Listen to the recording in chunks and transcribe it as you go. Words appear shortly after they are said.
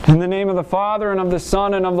In the name of the Father, and of the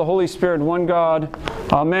Son, and of the Holy Spirit, one God.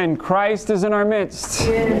 Amen. Christ is in our midst.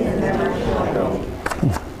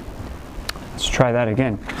 Let's try that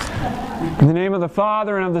again. In the name of the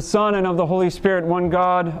Father, and of the Son, and of the Holy Spirit, one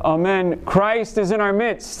God. Amen. Christ is in our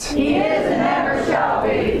midst. He is and ever shall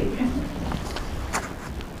be.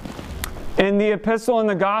 In the epistle and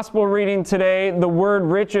the gospel reading today, the word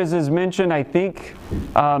riches is mentioned, I think,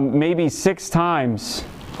 maybe 6 times.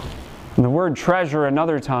 And the word treasure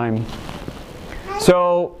another time.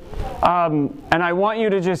 So, and I want you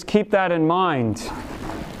to just keep that in mind.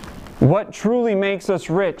 What truly makes us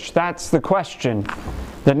rich? That's the question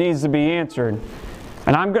that needs to be answered.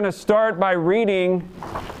 And I'm going to start by reading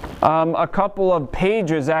a couple of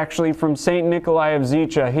pages actually from St. Nikolai of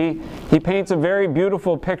Zicha. He paints a very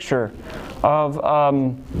beautiful picture of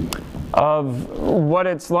what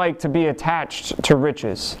it's like to be attached to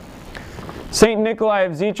riches. St. Nikolai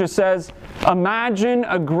of Zicha says, imagine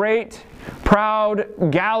a great, proud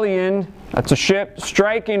galleon, that's a ship,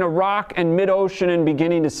 striking a rock in mid-ocean and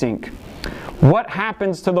beginning to sink. What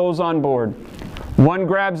happens to those on board? One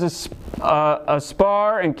grabs a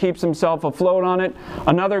spar and keeps himself afloat on it.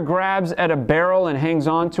 Another grabs at a barrel and hangs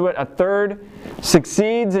onto it. A third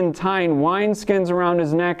succeeds in tying wineskins around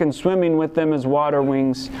his neck and swimming with them as water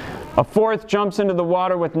wings. A fourth jumps into the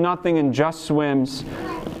water with nothing and just swims.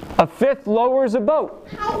 A fifth lowers a boat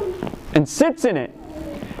and sits in it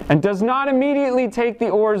and does not immediately take the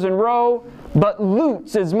oars and row, but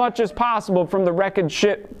loots as much as possible from the wrecked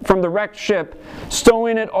ship,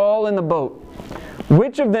 stowing it all in the boat.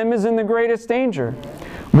 Which of them is in the greatest danger?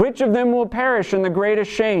 Which of them will perish in the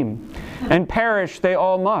greatest shame? And perish they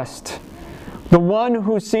all must. The one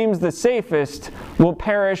who seems the safest will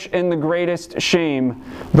perish in the greatest shame.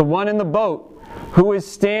 The one in the boat, who is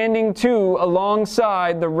standing to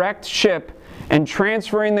alongside the wrecked ship and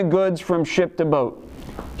transferring the goods from ship to boat.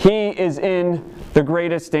 He is in the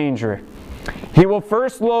greatest danger. He will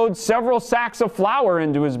first load several sacks of flour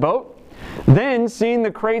into his boat. Then, seeing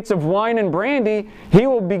the crates of wine and brandy, he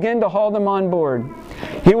will begin to haul them on board.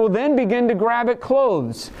 He will then begin to grab at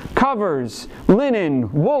clothes, covers,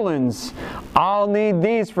 linen, woolens. I'll need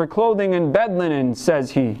these for clothing and bed linen,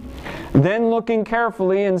 says he. Then, looking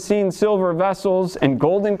carefully and seeing silver vessels and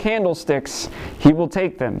golden candlesticks, he will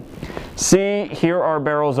take them. See, here are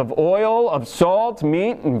barrels of oil, of salt,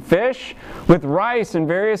 meat, and fish, with rice and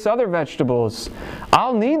various other vegetables.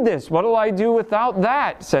 I'll need this. What'll I do without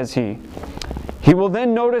that? Says he. He will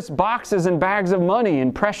then notice boxes and bags of money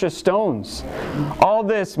and precious stones. All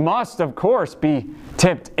this must, of course, be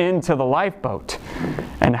tipped into the lifeboat.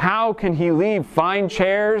 And how can he leave fine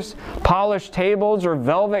chairs, polished tables, or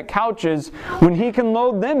velvet couches when he can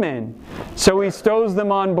load them in? So he stows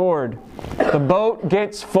them on board. The boat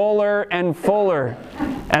gets fuller and fuller,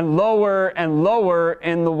 and lower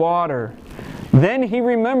in the water. Then he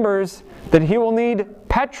remembers that he will need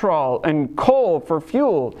petrol and coal for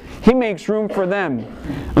fuel. He makes room for them.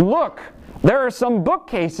 And look, there are some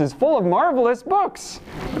bookcases full of marvelous books.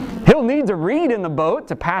 He'll need to read in the boat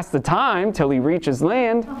to pass the time till he reaches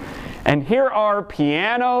land. And here are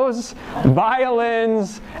pianos,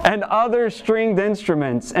 violins, and other stringed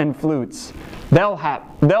instruments and flutes. They'll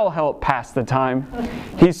help pass the time.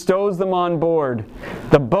 He stows them on board.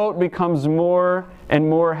 The boat becomes more and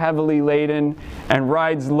more heavily laden and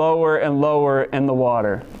rides lower and lower in the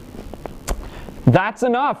water. That's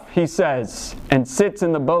enough, he says, and sits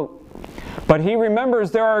in the boat. But he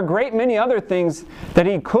remembers there are a great many other things that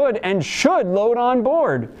he could and should load on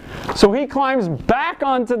board. So he climbs back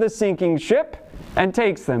onto the sinking ship and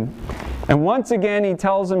takes them. And once again he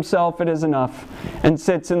tells himself it is enough and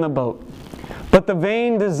sits in the boat. But the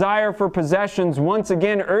vain desire for possessions once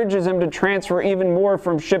again urges him to transfer even more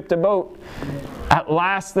from ship to boat. At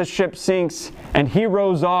last the ship sinks, and he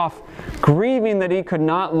rows off, grieving that he could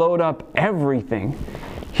not load up everything.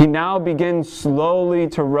 He now begins slowly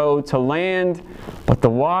to row to land, but the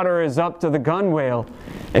water is up to the gunwale.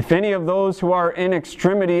 If any of those who are in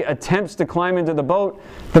extremity attempts to climb into the boat,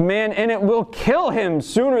 the man in it will kill him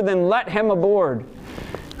sooner than let him aboard.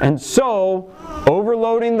 And so,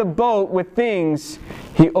 overloading the boat with things,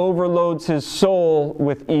 he overloads his soul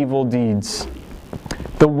with evil deeds.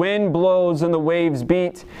 The wind blows and the waves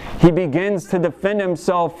beat. He begins to defend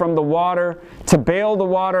himself from the water, to bail the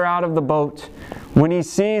water out of the boat. When he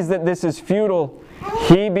sees that this is futile,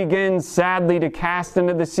 he begins sadly to cast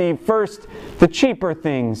into the sea first the cheaper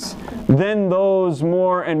things, then those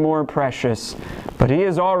more and more precious. But he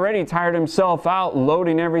has already tired himself out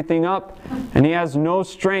loading everything up, and he has no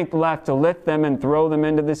strength left to lift them and throw them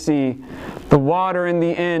into the sea. The water in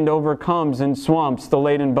the end overcomes and swamps the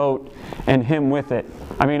laden boat, and him with it.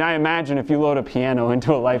 I mean, I imagine if you load a piano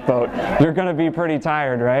into a lifeboat, you're going to be pretty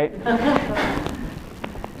tired, right?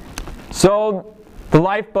 So the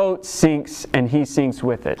lifeboat sinks and he sinks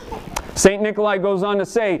with it. St. Nikolai goes on to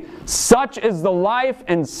say, "Such is the life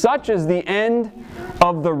and such is the end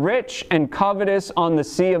of the rich and covetous on the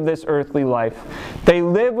sea of this earthly life. They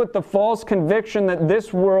live with the false conviction that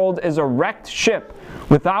this world is a wrecked ship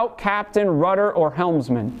without captain, rudder, or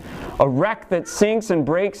helmsman. A wreck that sinks and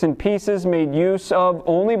breaks in pieces, made use of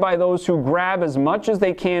only by those who grab as much as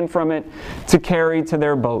they can from it to carry to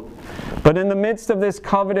their boat. But in the midst of this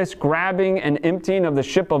covetous grabbing and emptying of the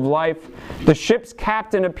ship of life, the ship's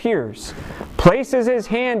captain appears, places his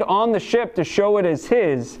hand on the ship to show it is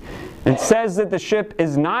his, and says that the ship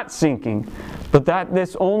is not sinking, but that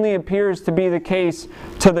this only appears to be the case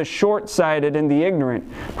to the short-sighted and the ignorant,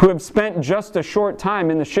 who have spent just a short time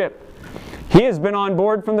in the ship. He has been on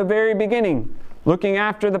board from the very beginning, looking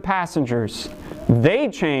after the passengers. They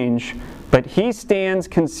change, but he stands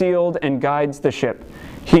concealed and guides the ship.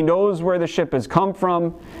 He knows where the ship has come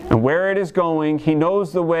from and where it is going. He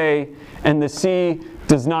knows the way, and the sea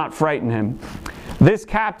does not frighten him. This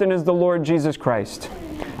captain is the Lord Jesus Christ.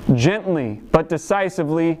 Gently but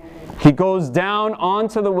decisively, he goes down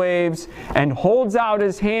onto the waves and holds out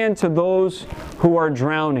his hand to those who are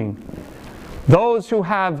drowning. Those who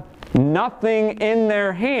have nothing in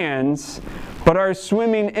their hands but are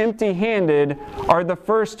swimming empty-handed are the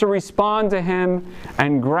first to respond to him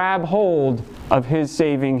and grab hold of his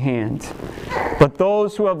saving hand. But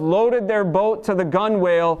those who have loaded their boat to the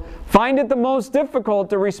gunwale find it the most difficult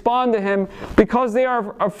to respond to him, because they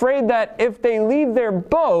are afraid that if they leave their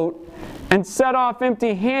boat and set off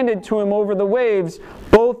empty-handed to him over the waves,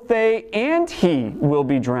 both they and he will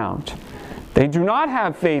be drowned. They do not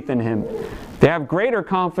have faith in him. They have greater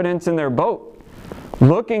confidence in their boat.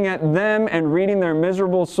 Looking at them and reading their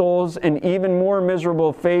miserable souls and even more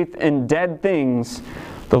miserable faith in dead things,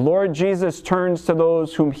 the Lord Jesus turns to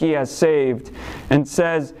those whom he has saved and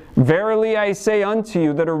says, "Verily I say unto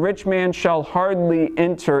you that a rich man shall hardly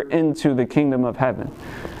enter into the kingdom of heaven."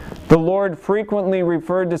 The Lord frequently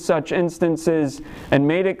referred to such instances and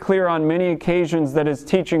made it clear on many occasions that his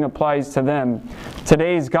teaching applies to them.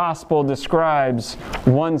 Today's gospel describes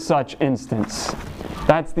one such instance.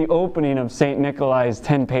 That's the opening of St. Nikolai's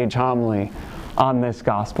 10-page homily on this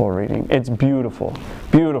gospel reading. It's beautiful,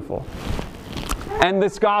 beautiful. And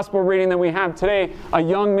this gospel reading that we have today, a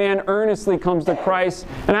young man earnestly comes to Christ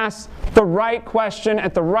and asks the right question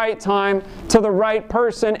at the right time to the right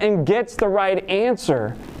person and gets the right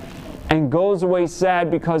answer, and goes away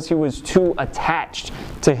sad because he was too attached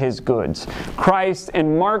to his goods. Christ,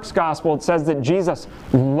 in Mark's gospel, it says that Jesus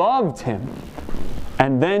loved him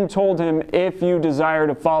and then told him, "If you desire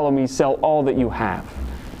to follow me, sell all that you have,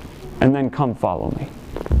 and then come follow me."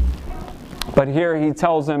 But here he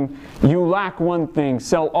tells him, "You lack one thing.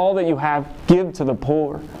 Sell all that you have, give to the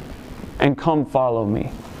poor, and come follow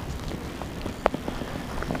me."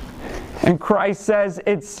 And Christ says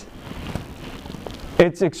it's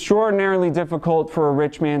extraordinarily difficult for a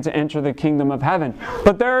rich man to enter the kingdom of heaven.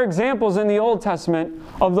 But there are examples in the Old Testament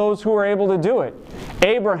of those who were able to do it.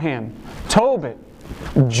 Abraham, Tobit,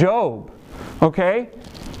 Job. Okay?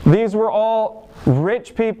 These were all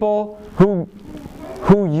rich people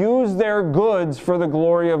who used their goods for the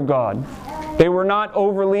glory of God. They were not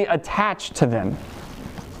overly attached to them.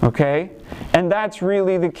 Okay? And that's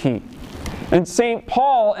really the key. And St.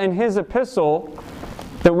 Paul, in his epistle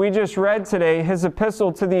that we just read today, his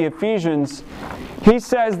epistle to the Ephesians, he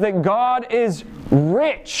says that God is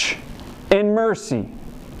rich in mercy.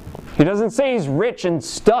 He doesn't say he's rich in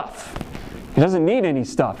stuff. He doesn't need any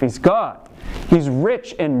stuff. He's God. He's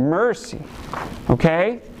rich in mercy.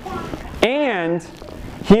 Okay? And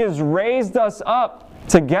he has raised us up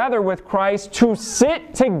together with Christ to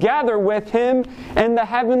sit together with him in the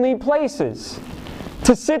heavenly places.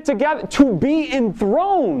 To sit together, to be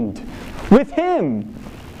enthroned with him.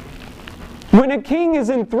 When a king is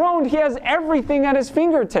enthroned, he has everything at his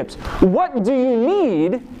fingertips. What do you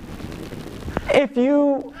need if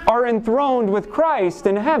you are enthroned with Christ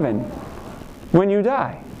in heaven when you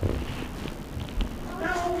die?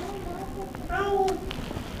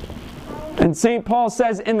 And St. Paul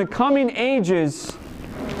says, in the coming ages,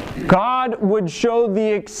 God would show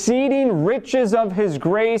the exceeding riches of his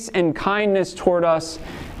grace and kindness toward us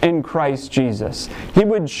in Christ Jesus. He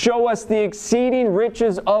would show us the exceeding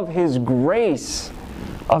riches of his grace.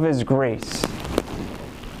 Of his grace.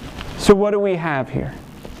 So what do we have here?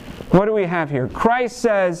 What do we have here? Christ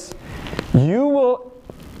says, he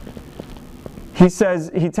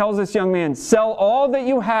tells this young man, sell all that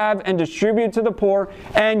you have and distribute to the poor,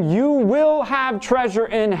 and you will have treasure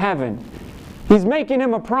in heaven. He's making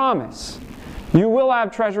him a promise. You will have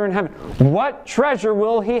treasure in heaven. What treasure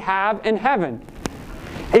will he have in heaven?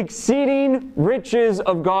 Exceeding riches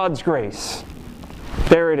of God's grace.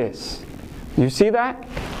 There it is. You see that?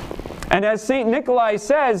 And as St. Nikolai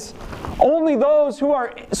says, only those who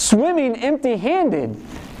are swimming empty-handed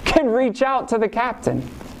can reach out to the captain.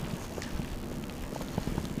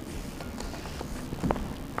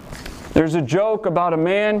 There's a joke about a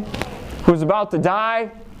man who was about to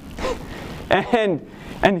die,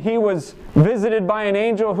 and he was visited by an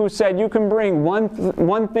angel who said, you can bring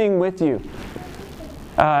one thing with you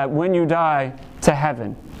when you die to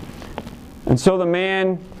heaven. And so the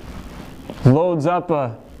man loads up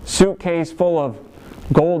a suitcase full of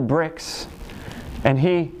gold bricks, and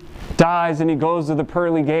he dies and he goes to the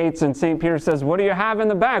pearly gates, and St. Peter says, what do you have in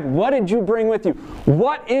the bag? What did you bring with you?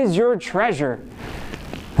 What is your treasure?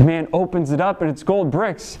 The man opens it up and it's gold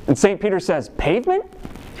bricks, and St. Peter says, pavement?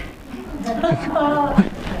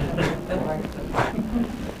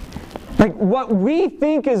 Like, what we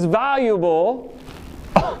think is valuable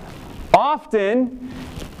often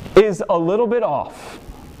is a little bit off.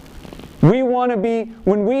 We want to be,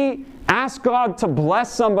 when we ask God to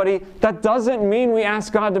bless somebody, that doesn't mean we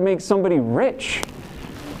ask God to make somebody rich.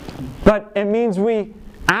 But it means we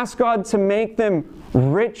ask God to make them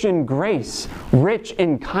rich in grace, rich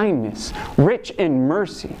in kindness, rich in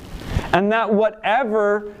mercy. And that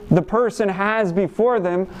whatever the person has before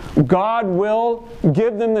them, God will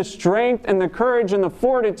give them the strength and the courage and the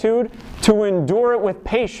fortitude to endure it with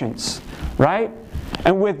patience, right?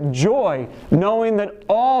 And with joy, knowing that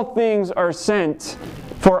all things are sent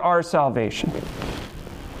for our salvation.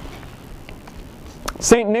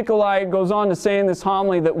 St. Nikolai goes on to say in this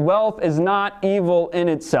homily that wealth is not evil in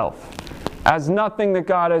itself, as nothing that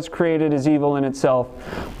God has created is evil in itself,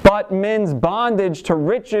 but men's bondage to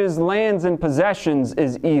riches, lands, and possessions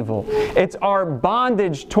is evil. It's our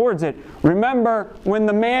bondage towards it. Remember when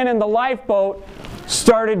the man in the lifeboat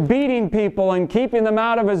started beating people and keeping them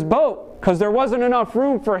out of his boat because there wasn't enough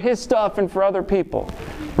room for his stuff and for other people,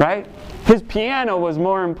 right? His piano was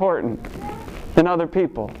more important than other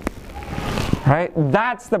people, right?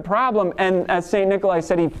 That's the problem. And as St. Nikolai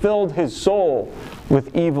said, he filled his soul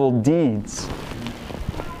with evil deeds.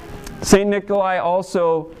 St. Nikolai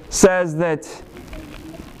also says that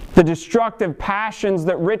the destructive passions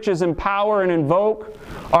that riches empower and invoke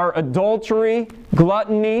are adultery,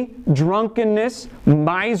 gluttony, drunkenness,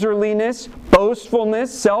 miserliness,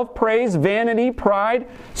 boastfulness, self-praise, vanity, pride,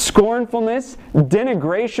 scornfulness,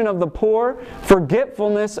 denigration of the poor,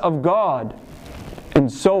 forgetfulness of God,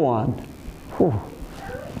 and so on. Whew.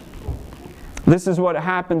 This is what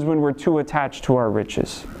happens when we're too attached to our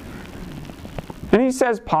riches. And he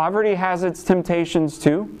says poverty has its temptations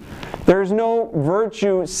too. There's no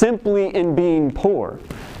virtue simply in being poor,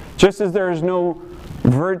 just as there is no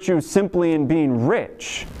virtue simply in being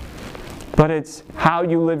rich. But it's how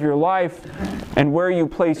you live your life and where you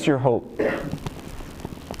place your hope.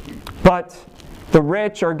 But the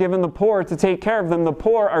rich are given the poor to take care of them. The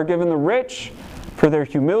poor are given the rich for their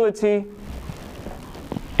humility.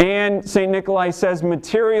 And St. Nikolai says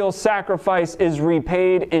material sacrifice is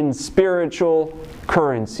repaid in spiritual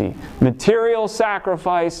currency. Material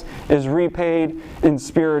sacrifice is repaid in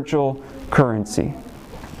spiritual currency.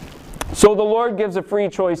 So the Lord gives a free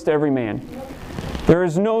choice to every man. There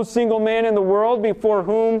is no single man in the world before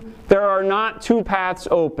whom there are not two paths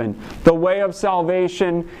open, the way of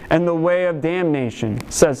salvation and the way of damnation,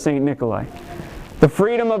 says St. Nikolai. The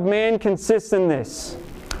freedom of man consists in this: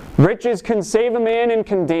 riches can save a man and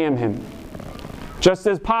condemn him, just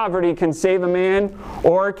as poverty can save a man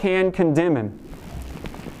or can condemn him.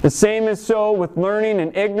 The same is so with learning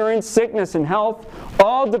and ignorance, sickness and health.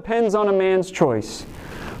 All depends on a man's choice.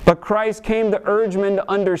 But Christ came to urge men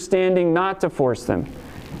to understanding, not to force them.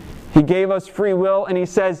 He gave us free will, and He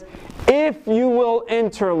says, if you will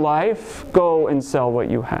enter life, go and sell what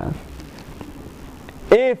you have.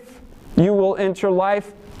 If you will enter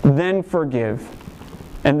life, then forgive.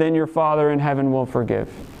 And then your Father in heaven will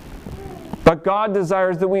forgive. But God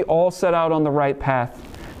desires that we all set out on the right path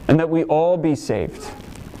and that we all be saved.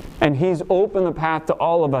 And He's opened the path to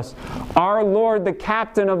all of us. Our Lord, the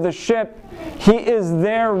captain of the ship, He is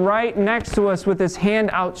there right next to us with His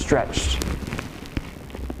hand outstretched.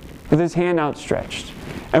 With His hand outstretched.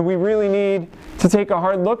 And we really need to take a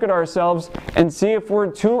hard look at ourselves and see if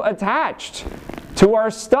we're too attached to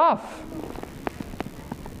our stuff.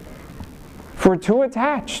 If we're too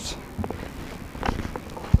attached.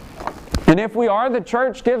 And if we are, the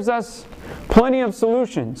church gives us plenty of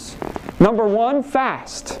solutions. Number 1,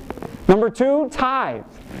 fast. Number 2, tithe.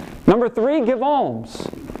 Number 3, give alms.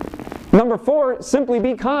 Number 4, simply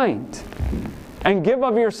be kind. and give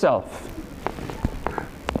of yourself.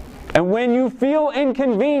 And when you feel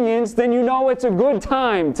inconvenienced, then you know it's a good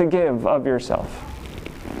time to give of yourself.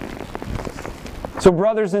 So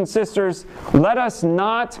brothers and sisters, let us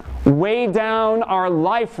not weigh down our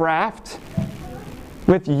life raft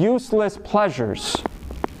with useless pleasures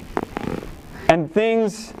and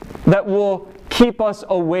things that will keep us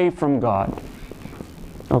away from God.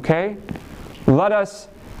 Okay? Let us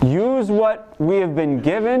use what we have been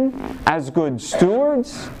given as good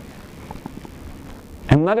stewards.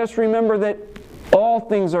 And let us remember that all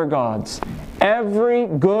things are God's. Every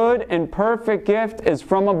good and perfect gift is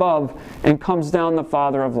from above and comes down the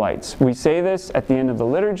Father of lights. We say this at the end of the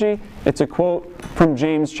liturgy. It's a quote from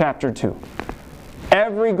James chapter 2.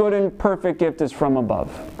 Every good and perfect gift is from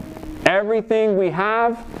above. Everything we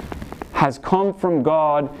have has come from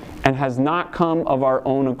God and has not come of our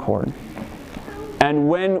own accord. And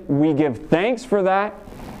when we give thanks for that,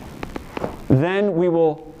 then we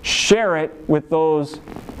will share it with those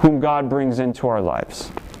whom God brings into our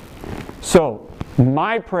lives. So,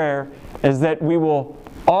 my prayer is that we will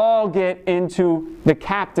all get into the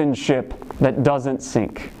captain's ship that doesn't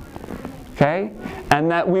sink. Okay? And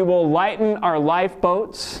that we will lighten our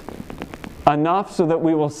lifeboats enough so that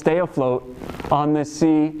we will stay afloat on the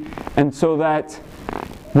sea, and so that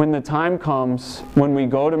when the time comes, when we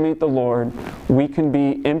go to meet the Lord, we can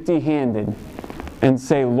be empty-handed and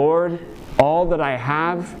say, Lord, all that I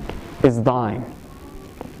have is thine.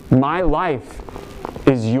 My life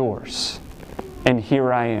is yours, and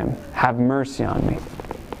here I am. Have mercy on me.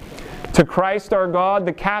 To Christ our God,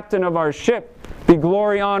 the captain of our ship, be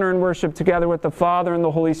glory, honor, and worship together with the Father and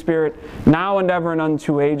the Holy Spirit, now and ever and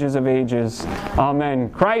unto ages of ages. Amen.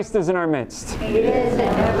 Christ is in our midst. He is and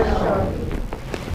ever shall be.